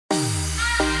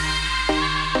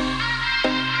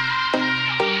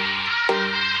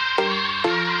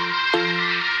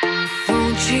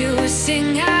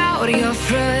Sing out your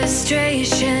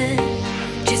frustration,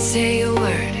 just say a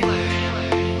word.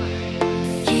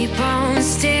 Keep on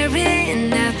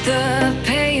staring at the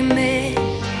pavement,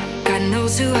 God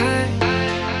knows who hurt.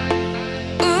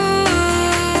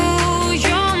 Ooh,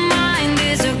 your mind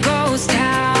is a ghost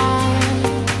town,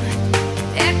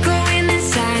 echoing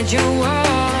inside your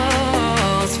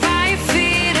walls, 5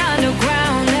 feet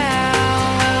underground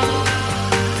now.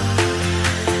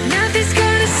 Nothing's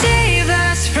gonna save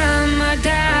us from our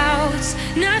doubts,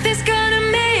 nothing's gonna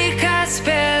make us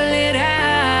spell it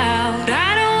out.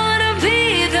 I don't wanna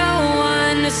be the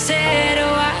one who said,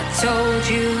 oh, I told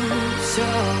you so.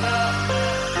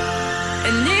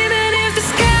 And even if the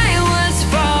sky was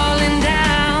falling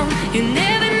down, you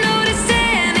never noticed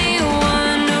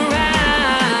anyone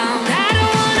around. I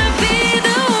don't wanna be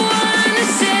the one who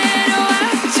said, oh,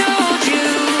 I told you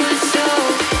so,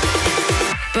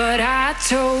 but I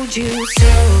told you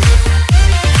so.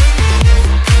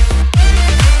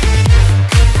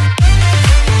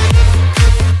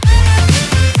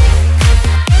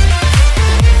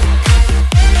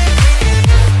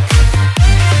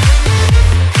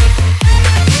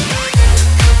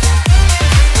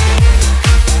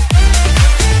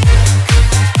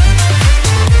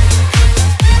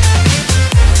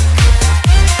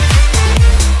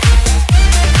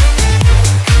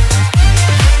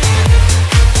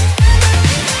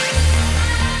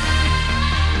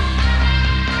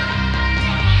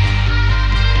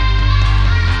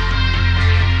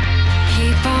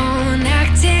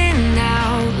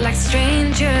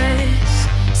 Strangers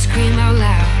scream out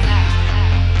loud.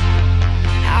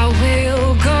 I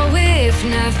will go if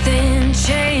nothing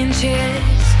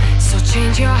changes, so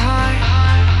change your heart.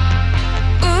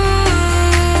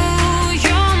 Ooh,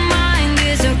 your mind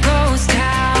is a ghost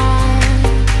town,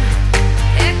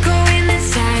 echoing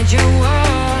inside your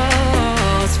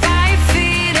walls, 5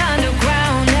 feet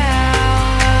underground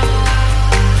now.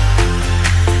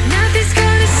 Nothing's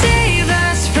gonna save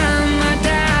us from our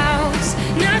doubts,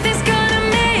 nothing's gonna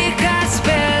make us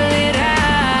spell it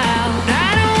out. I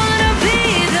don't wanna be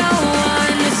the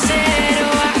one who said,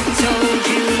 oh, I told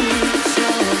you so,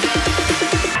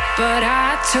 but I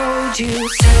told you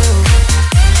so.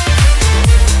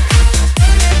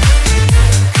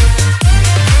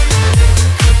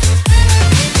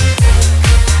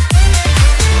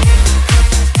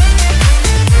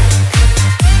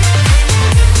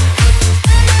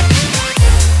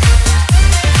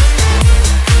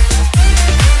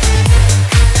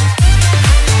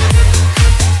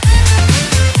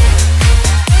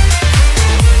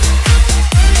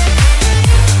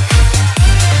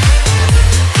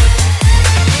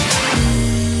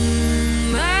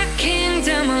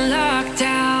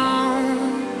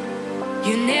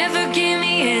 You never give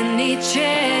me any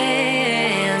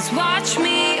chance, watch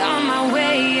me on my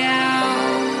way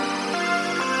out.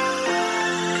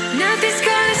 Nothing's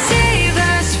gonna save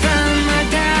us from our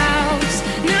doubts,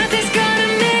 nothing's gonna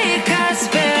make us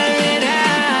spell it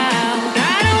out.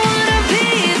 I don't wanna be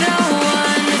the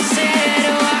one that said,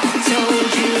 oh, I told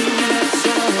you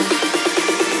so,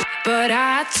 but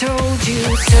I told you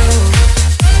so.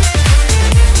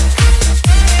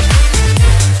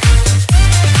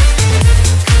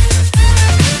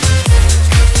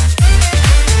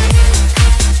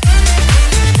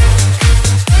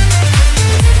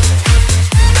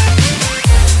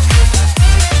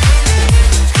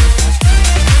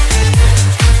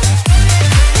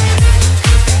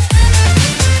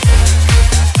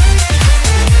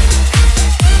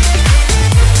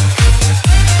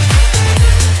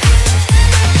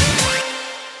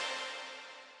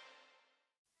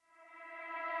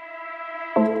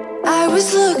 I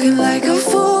was looking like a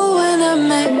fool when I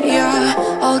met ya,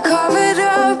 all covered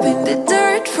up in the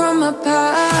dirt from my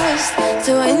past.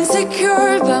 So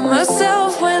insecure by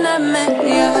myself when I met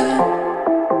ya.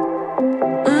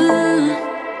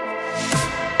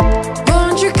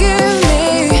 Won't you give me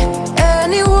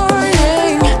any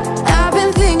warning? I've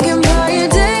been thinking about you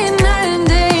day and night and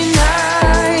day and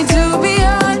night. To be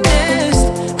honest,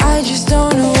 I just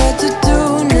don't know what to do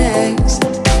next.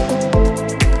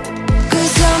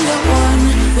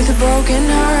 With a broken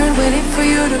heart, waiting for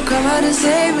you to come out and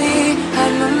save me.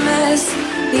 I'm a mess,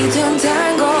 need to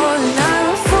untangle, and I'm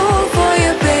a fool for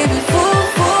you, baby. Fool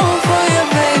for you,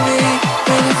 baby.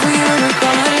 Waiting for you to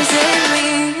come out and save me.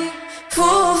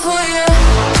 Fool for you.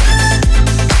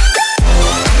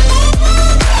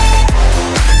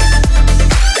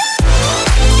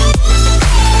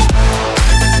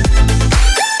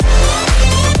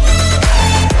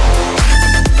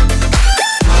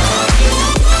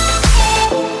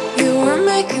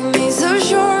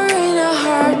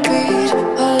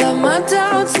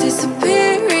 Doubts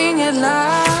disappearing at last.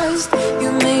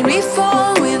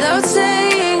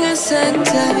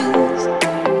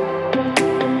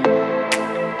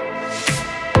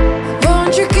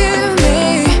 won't you give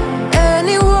me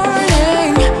any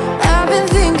warning? I've been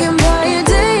thinking about you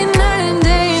day and night and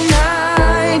day and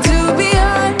night. To be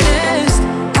honest,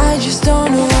 I just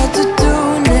don't know what to do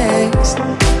next.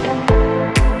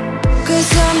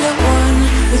 Cause I'm the one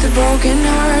with a broken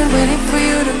heart, waiting for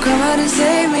you to come out and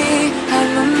save me.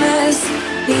 I'm a mess,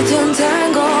 need to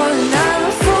untangle, and I'm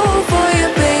a fool for you,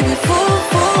 baby. Fool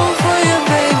for you,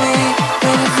 baby.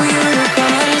 Waiting for you to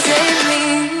come out and save me.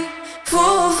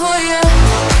 Fool for you.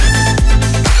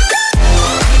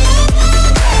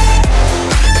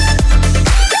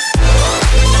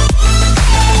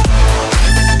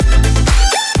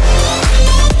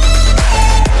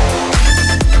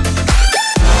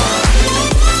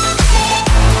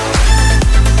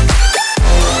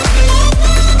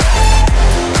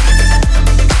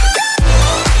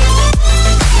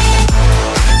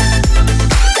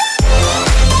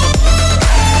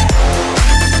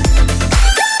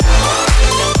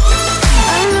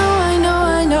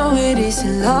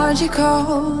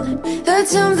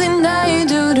 That's something that you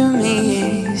do to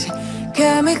me is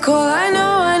chemical. I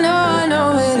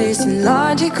know it isn't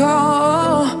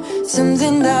logical.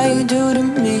 Something that you do to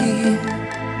me.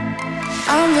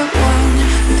 I'm the one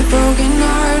with a broken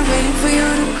heart, waiting for you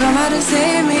to come out and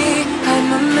save me.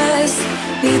 I'm a mess,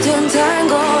 need to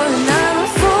untangle, and I'm a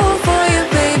fool for you,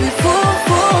 baby. Fool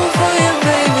for you,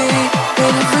 baby.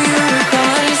 Waiting for you to come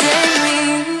out and save me.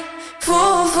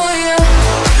 Fool for you.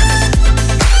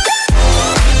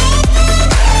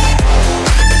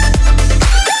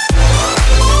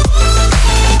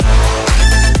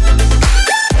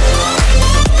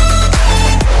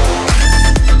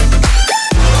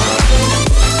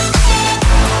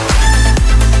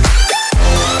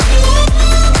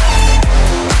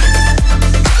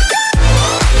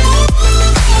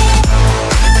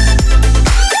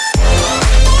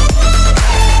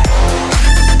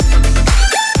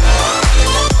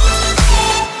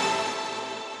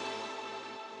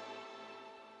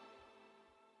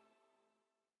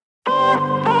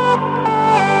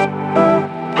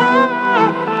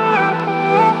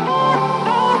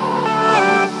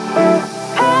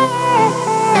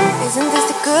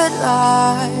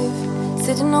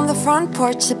 Sitting on the front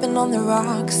porch, sipping on the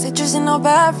rocks. Citrus in our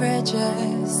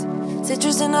beverages,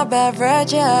 citrus in our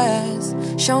beverages.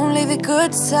 Show only the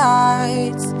good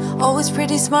sides. Always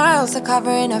pretty smiles are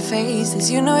covering our faces.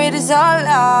 You know it is all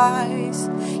lies.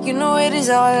 You know it is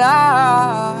all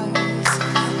lies.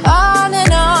 On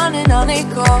and on it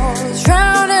goes,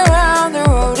 round and round the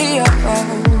rodeo.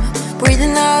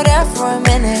 Breathing out air for a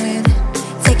minute,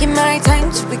 taking my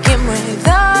time to begin with.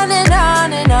 On and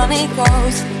on it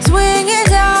goes, swinging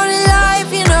down in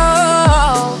life, you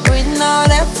know. Breathing out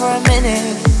air for a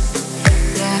minute,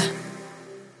 yeah.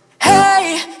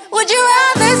 Hey, would you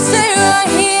rather stay right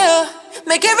here,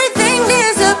 make everything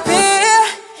disappear?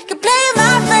 Keep playing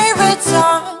my favorite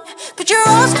song, put your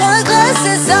rose-colored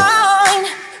glasses on.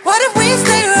 What if we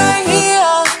stay right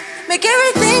here, make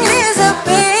everything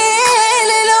disappear?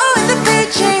 Lay low in the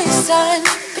beaching sun,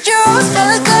 put your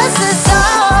rose-colored glasses on.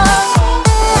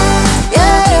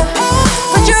 Yeah,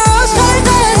 put your rose-colored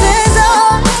glasses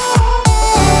on.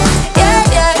 Yeah.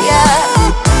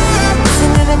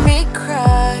 Isn't it a big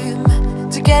crime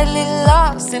to get a little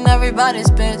lost in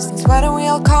everybody's business? Why don't we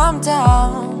all calm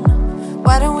down?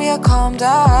 Why don't we all calm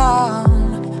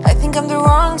down? I think I'm the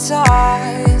wrong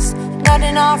size, not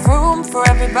enough room for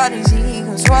everybody's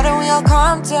egos. Why don't we all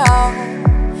calm down?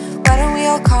 Why don't we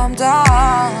all calm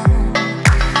down?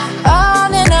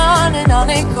 On and on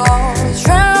it goes,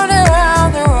 round and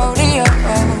round the rodeo.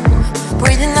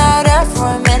 Breathing out air for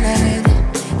a minute,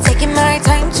 taking my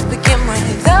time to begin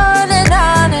with. On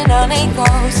and on it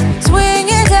goes,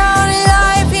 swinging down in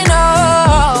life, you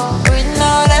know. Breathing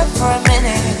out air for a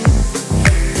minute,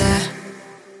 yeah.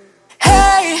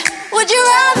 Hey, would you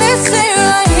rather stay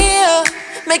right here,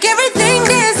 make everything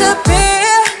disappear?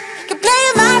 Keep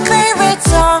playing my favorite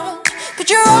song, put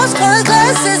your rose-colored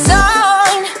glasses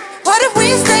on. What if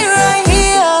we stay right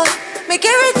here, make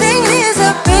everything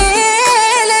disappear?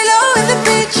 Lay low in the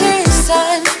beaching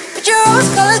sun, put your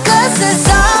rose-colored glasses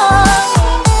on.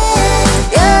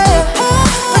 Yeah,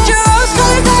 put your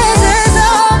rose-colored glasses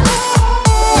on.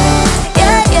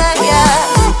 Yeah.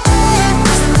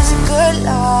 Isn't this a good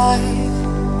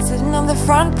life? Sitting on the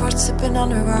front porch, sipping on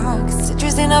the rocks.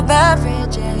 Citrus in our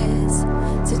beverages,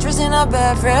 citrus in our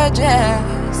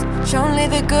beverages. Show only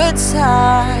the good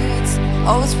sides.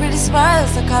 Always pretty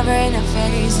smiles are covering our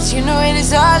faces. You know it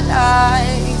is all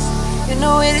lies. You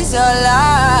know it is all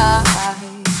lies.